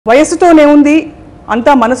వయసుతోనే ఉంది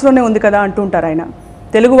అంతా మనసులోనే ఉంది కదా అంటుంటారు ఆయన.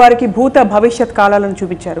 తెలుగు వారికి భూత భవిష్యత్ కాలాలను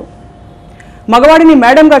చూపించారు. మగవాడిని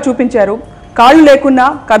మేడంగా చూపించారు. కాళ్ళు లేకున్నా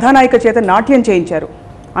కథానాయిక చేత నాట్యం చేయించారు.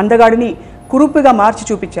 అందగాడిని కురూపిగా మార్చి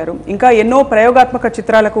చూపించారు. ఇంకా ఎన్నో ప్రయోగాత్మక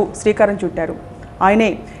చిత్రాలకు శ్రీకారం చుట్టారు.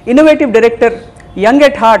 ఆయనే innovative director. Young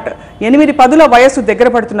at heart. 8-10 వయస్సు దగ్గర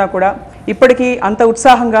పడుతున్నా కూడా ఇప్పటికీ అంత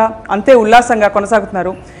ఉత్సాహంగా అంతే ఉల్లాసంగా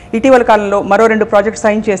కొనసాగుతున్నారు. ఇటీవల కాలంలో మరో 2 ప్రాజెక్ట్స్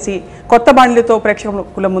సైన్ చేసి కొత్త బాణీలతో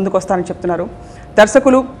ప్రేక్షకుల ముందుకు వస్తారని చెప్తున్నారు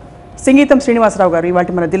దర్శకులు సింగీతం శ్రీనివాసరావు గారు.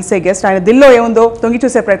 ఇవాటి మన దిల్సే గెస్ట్. ఆయన దిల్లో ఏముందో తొంగి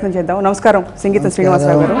చూసే ప్రయత్నం చేద్దాం. నమస్కారం సింగీతం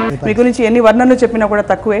శ్రీనివాసరావు గారు. మీ గురించి ఎన్ని వర్ణనలు చెప్పినా కూడా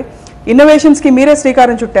తక్కువే. ఇన్నోవేషన్స్కి మీరే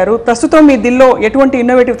శ్రీకారం చుట్టారు. ప్రస్తుతం మీ దిల్లో ఎటువంటి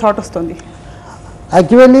ఇన్నోవేటివ్ థాట్ వస్తుంది?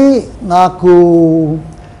 యాక్చువల్లీ నాకు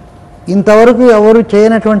ఇంతవరకు ఎవరు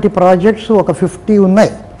చేయనటువంటి ప్రాజెక్ట్స్ ఒక 50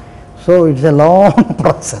 ఉన్నాయి. So it's a long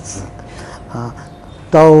process.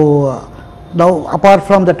 Now apart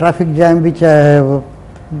from the traffic jam which I have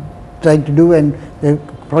tried to do and the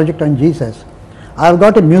project on Jesus, I have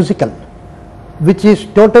got a musical which is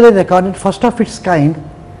totally recorded, first of its kind.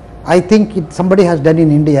 I think somebody has done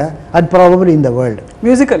in India and probably in the world.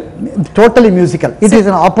 Musical? Totally musical. It is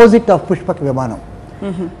an opposite of Pushpaka Vimanam.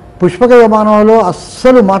 పుష్పక విమానంలో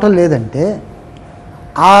అస్సలు మాటలు లేదంటే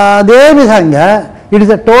అదే విధంగా it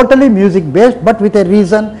is a totally music based but with a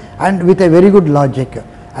reason and with a very good logic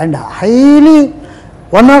and highly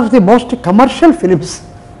one of the most commercial films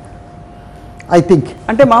I think.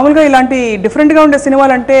 అంటే మామూలుగా ఇలాంటి డిఫరెంట్గా ఉండే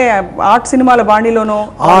సినిమాలు అంటే ఆర్ట్ సినిమాల బాణీలోనో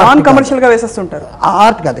నాన్ కమర్షియల్గా వేసేస్తుంటారు.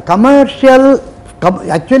 ఆర్ట్ కాదు, commercial.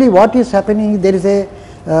 Actually what is happening, there is a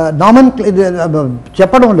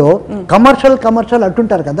చెప్పడంలో కమర్షియల్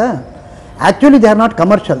అంటుంటారు కదా. Actually they are not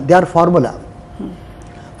commercial, they are formula.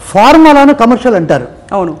 ఫార్ములాను కమర్షియల్ అంటారు.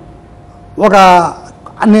 అవును. ఒక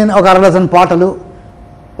 1 డజన్ పాటలు,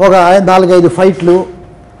 ఒక 4-5 ఫైట్లు,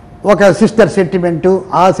 ఒక సిస్టర్ సెంటిమెంటు,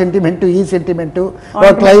 ఆ సెంటిమెంటు, ఈ సెంటిమెంటు,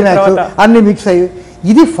 ఒక క్లైమాక్స్ అన్ని మిక్స్ అయ్యి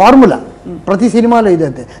ఇది ఫార్ములా. ప్రతి సినిమాలో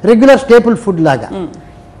ఇదంతే రెగ్యులర్ స్టేపుల్ ఫుడ్ లాగా.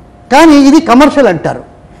 కానీ ఇది కమర్షియల్ అంటారు.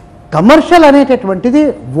 కమర్షియల్ అనేటటువంటిది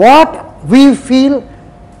what we feel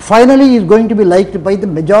finally is going to be liked by the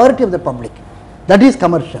majority of the public. That is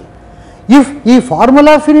commercial. If ఈ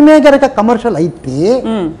ఫార్ములా ఫిల్మే కనుక కమర్షియల్ అయితే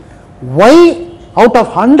why out of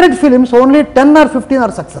 100 films only 10 or 15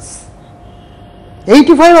 are success,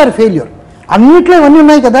 85 or failure. అన్నిట్లో ఇవన్నీ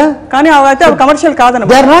ఉన్నాయి కదా, కానీ అవైతే commercial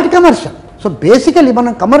కాదన్న. They are not commercial. So basically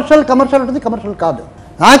మనం కమర్షియల్ అంటే కమర్షియల్ కాదు.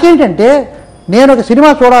 నాకేంటంటే నేను ఒక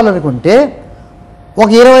సినిమా చూడాలనుకుంటే ఒక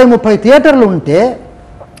 20-30 థియేటర్లు ఉంటే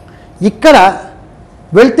ఇక్కడ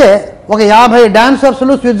వెళ్తే ఒక 50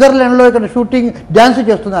 డాన్సర్స్లు స్విట్జర్లాండ్లో ఇక్కడ షూటింగ్ డ్యాన్స్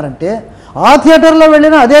చేస్తున్నారంటే ఆ థియేటర్లో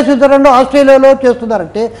వెళ్ళినా అదే స్విట్జర్లాండ్లో ఆస్ట్రేలియాలో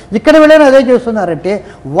చేస్తున్నారంటే ఇక్కడ వెళ్ళినా అదే చేస్తున్నారంటే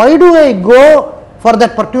why do I go for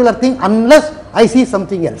that particular thing unless I see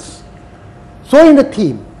something else. So in the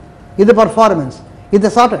theme, in the performance, in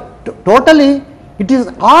the sort totally it is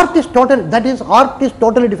art is total, that is art is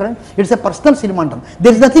totally different. It's a personal cinema antam.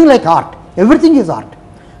 There is nothing like art, everything is art,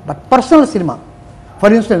 but personal cinema. For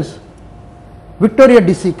instance, Victoria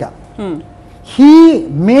De Sica, he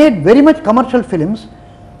made very much commercial films,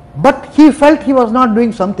 but he felt he was not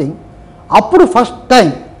doing something. Appudu first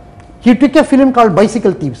time he took a film called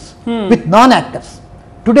Bicycle Thieves with non-actors.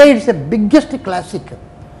 Today it's a biggest classic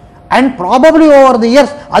and probably over the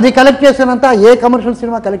years adi collect chesananta A commercial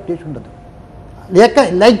cinema collect chesi undadu.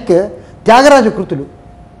 Like Tyagaraja కృతులు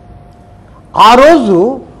ఆ రోజు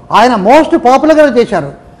ఆయన most పాపులర్గా చేశారు.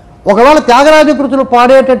 ఒకవేళ త్యాగరాజ కృతులు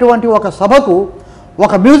పాడేటటువంటి ఒక సభకు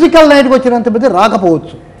ఒక musical నైట్కి వచ్చినంత మంది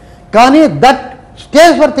రాకపోవచ్చు, కానీ that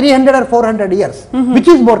stage for 300 or 400 years,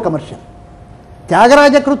 which is more commercial.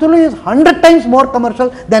 Tyagaraja కృతులు is 100 times more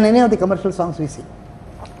commercial then any of the commercial songs we see.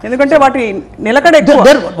 ఎందుకంటే వాటి నిలకడ ఎక్కువ.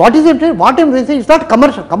 What is it, what I'm saying it's not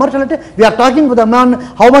commercial. Commercial అంటే we are talking with the man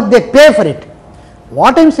how much they pay for it.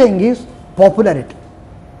 What I am saying is popularity.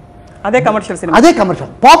 అదే commercial cinema, అదే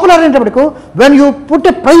commercial. Popular అనేటప్పటికు when you put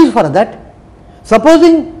a price for that,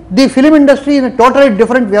 supposing the film industry is a totally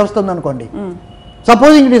different వ్యవస్థ ఉందనుకోండి,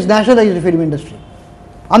 supposing it is nationalized film industry,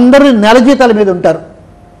 అందరూ నెల జీతాల మీద ఉంటారు,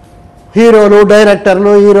 హీరోలు,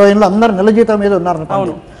 డైరెక్టర్లు, హీరోయిన్లు అందరూ నెల జీతాల మీద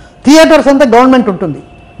ఉన్నారు. థియేటర్స్ అంతా గవర్నమెంట్ ఉంటుంది,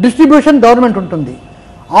 డిస్ట్రిబ్యూషన్ గవర్నమెంట్ ఉంటుంది,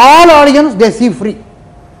 all audience they see free,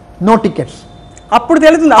 no tickets. అప్పుడు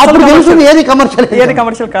తెలుస్తుంది ఏది కమర్షియల్ ఏది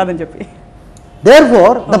కమర్షియల్ కాదని చెప్పి.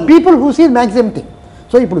 Therefore the people who see maximum thing.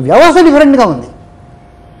 So ఇప్పుడు వ్యవస్థ డిఫరెంట్గా ఉంది,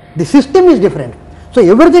 the system is different. So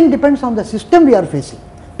everything depends on the system we are facing.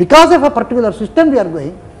 Because of a particular system we are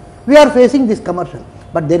going, we are facing this commercial,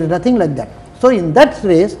 but there is nothing like that. So in that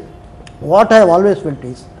race what I have always felt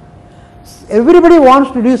is everybody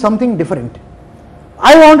wants to do something different.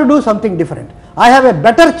 I want to do something different. I have a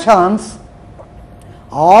better chance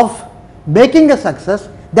of making a success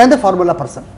then the formula person.